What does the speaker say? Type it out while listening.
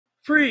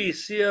Free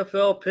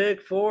CFL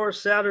pick for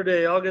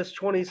Saturday, August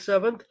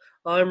 27th.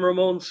 I'm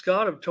Ramon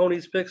Scott of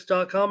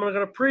Tony'sPicks.com, and I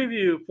got a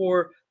preview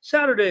for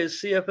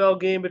Saturday's CFL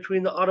game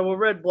between the Ottawa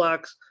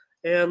Redblacks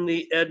and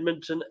the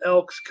Edmonton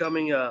Elks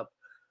coming up.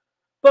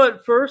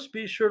 But first,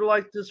 be sure to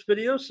like this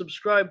video,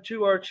 subscribe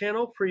to our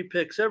channel, free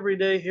picks every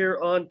day here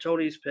on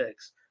Tony's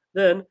Picks.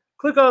 Then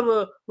click on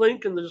the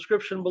link in the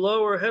description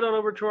below or head on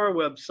over to our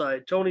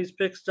website,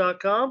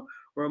 Tony'sPicks.com.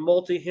 We're a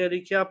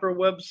multi-handicapper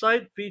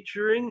website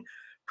featuring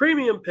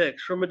premium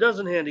picks from a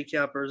dozen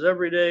handicappers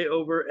every day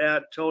over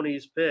at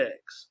Tony's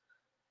Picks.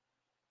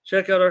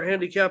 Check out our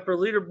handicapper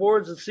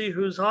leaderboards and see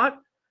who's hot.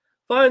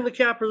 Find the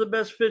capper that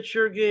best fits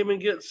your game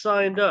and get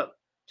signed up.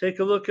 Take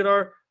a look at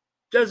our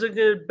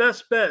designated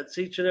best bets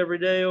each and every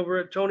day over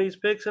at Tony's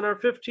Picks and our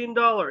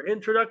 $15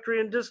 introductory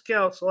and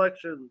discount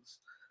selections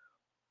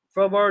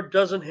from our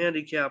dozen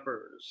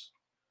handicappers.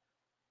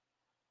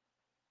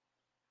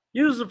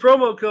 Use the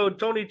promo code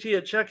TonyT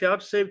at checkout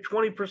to save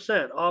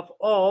 20% off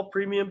all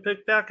premium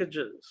pick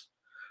packages.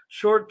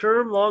 Short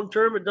term, long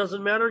term, it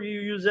doesn't matter. You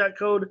use that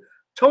code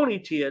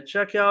TonyT at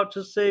checkout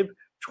to save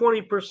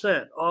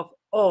 20% off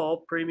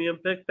all premium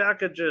pick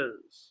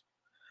packages.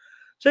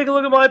 Take a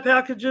look at my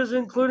packages,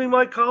 including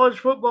my college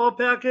football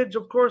package.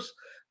 Of course,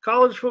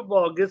 college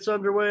football gets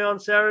underway on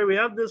Saturday. We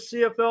have this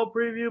CFL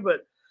preview,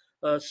 but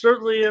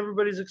certainly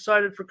everybody's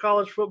excited for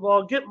college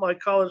football. Get my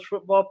college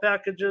football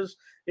packages,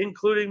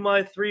 including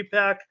my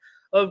 3-pack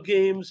of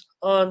games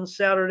on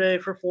Saturday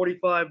for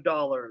 $45.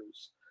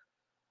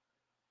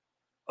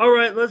 All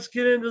right, let's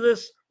get into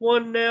this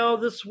one now.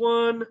 This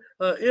one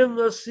in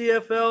the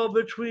CFL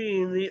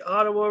between the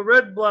Ottawa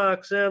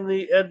Redblacks and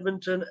the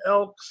Edmonton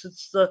Elks.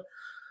 It's the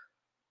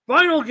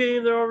final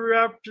game. They're all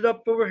wrapped it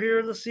up over here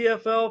in the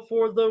CFL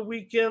for the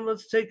weekend.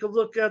 Let's take a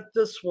look at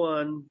this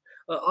one.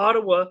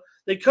 Ottawa,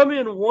 they come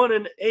in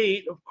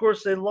 1-8. Of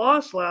course, they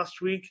lost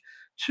last week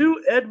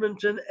to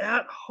Edmonton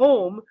at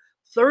home,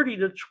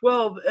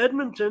 30-12.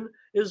 Edmonton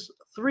is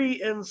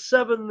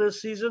 3-7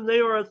 this season. They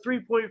are a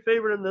 3-point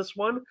favorite in this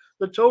one.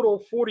 The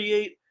total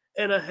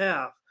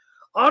 48.5.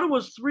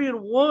 Ottawa's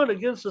 3-1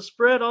 against the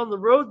spread on the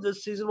road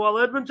this season, while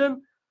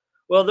Edmonton,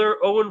 well,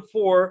 they're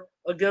 0-4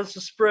 against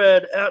the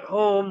spread at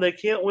home. They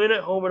can't win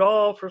at home at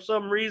all for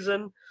some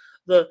reason.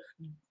 The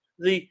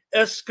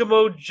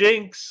Eskimo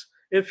jinx,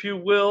 if you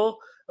will.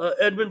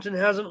 Edmonton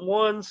hasn't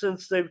won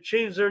since they've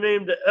changed their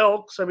name to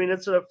Elks. I mean,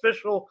 it's an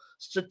official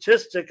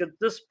statistic at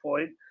this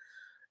point.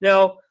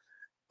 Now,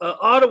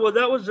 Ottawa,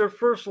 that was their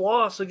first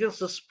loss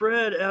against the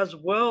spread as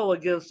well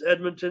against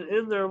Edmonton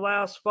in their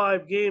last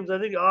 5 games. I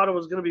think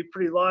Ottawa's going to be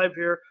pretty live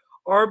here.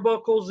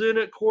 Arbuckle's in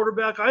at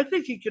quarterback. I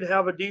think he could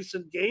have a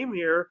decent game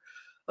here.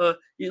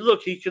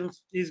 Look,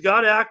 he's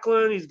got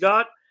Ackland, he's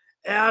got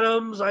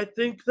Adams. I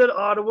think that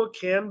Ottawa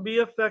can be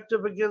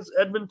effective against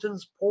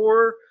Edmonton's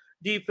poor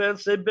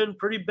defense. They've been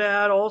pretty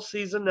bad all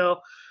season.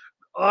 Now,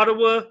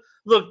 Ottawa,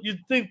 look, you'd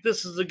think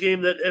this is the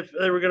game that if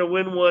they were going to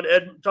win one,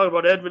 talk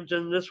about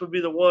Edmonton, this would be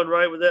the one,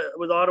 right?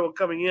 With Ottawa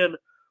coming in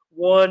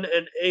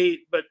 1-8,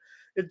 but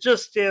it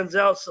just stands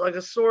out like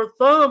a sore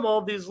thumb,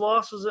 all these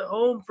losses at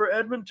home for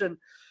Edmonton.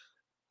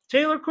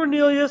 Taylor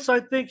Cornelius,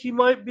 I think he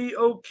might be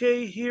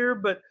okay here,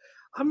 but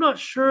I'm not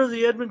sure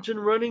the Edmonton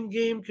running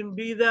game can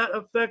be that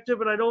effective,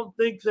 and I don't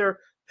think their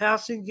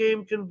passing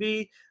game can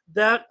be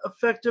that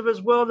effective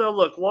as well. Now,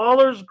 look,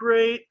 Lawler's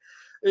great.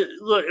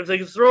 Look, if they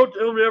can throw it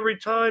to him every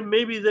time,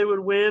 maybe they would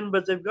win,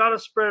 but they've got to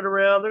spread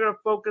around. They're going to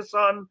focus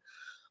on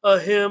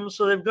him,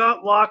 so they've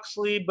got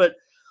Loxley, but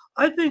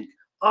I think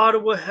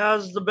Ottawa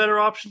has the better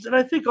options, and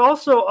I think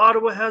also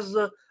Ottawa has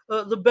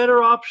the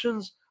better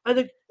options, I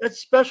think, at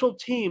special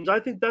teams. I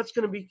think that's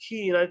going to be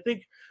key, and I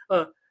think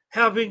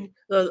having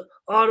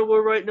Ottawa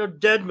right now,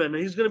 Dedman,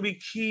 he's going to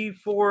be key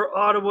for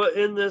Ottawa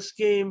in this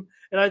game,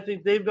 and I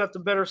think they've got the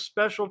better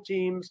special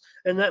teams,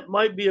 and that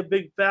might be a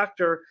big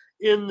factor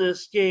in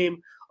this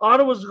game.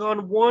 Ottawa's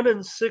gone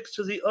 1-6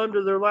 to the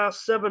under their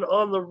last 7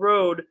 on the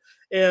road,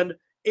 and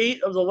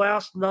 8 of the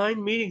last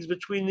 9 meetings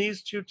between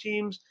these two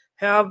teams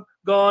have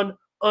gone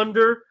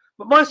under.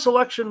 But my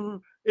selection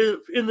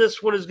in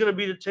this one is going to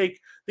be to take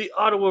the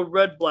Ottawa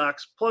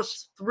Redblacks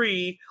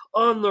 +3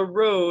 on the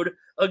road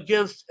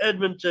against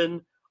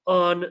Edmonton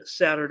on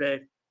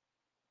Saturday.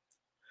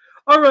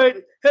 All right,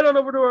 head on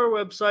over to our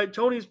website,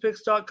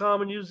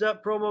 Tony'sPicks.com, and use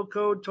that promo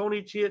code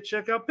TonyT at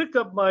checkout. Pick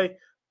up my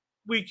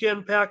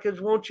weekend package.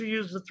 Won't you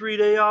use the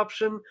 3-day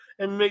option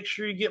and make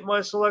sure you get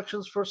my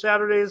selections for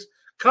Saturday's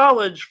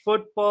college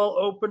football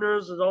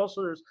openers, and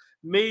also there's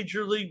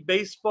Major League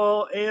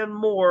Baseball and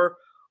more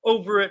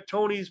over at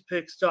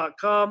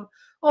Tony'sPicks.com.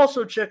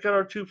 Also, check out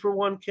our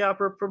 2-for-1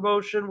 capper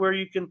promotion where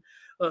you can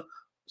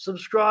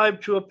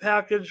subscribe to a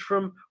package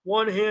from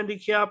one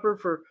handicapper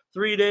for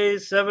 3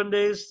 days, 7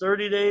 days,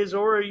 30 days,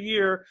 or a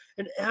year,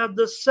 and add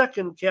the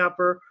second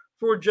capper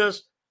for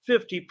just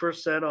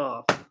 50%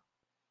 off.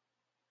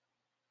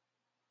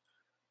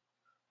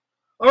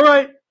 All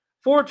right,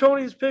 for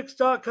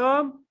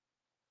Tony'sPicks.com,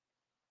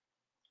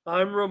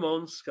 I'm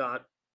Ramon Scott.